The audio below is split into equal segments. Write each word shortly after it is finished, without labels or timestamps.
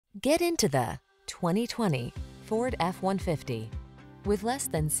Get into the 2020 Ford F-150. With less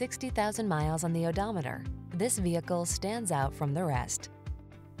than 60,000 miles on the odometer, this vehicle stands out from the rest.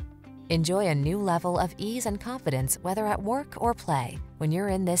 Enjoy a new level of ease and confidence whether at work or play when you're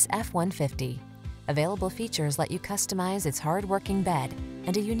in this F-150. Available features let you customize its hard-working bed,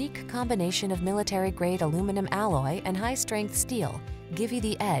 and a unique combination of military-grade aluminum alloy and high-strength steel give you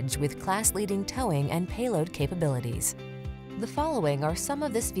the edge with class-leading towing and payload capabilities. The following are some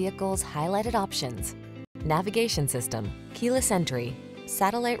of this vehicle's highlighted options: navigation system, keyless entry,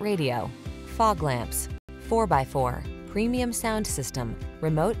 satellite radio, fog lamps, 4x4, premium sound system,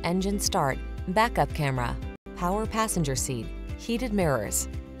 remote engine start, backup camera, power passenger seat, heated mirrors.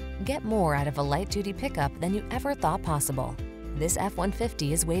 Get more out of a light-duty pickup than you ever thought possible. This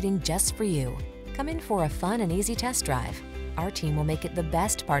F-150 is waiting just for you. Come in for a fun and easy test drive. Our team will make it the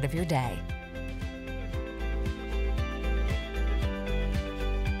best part of your day.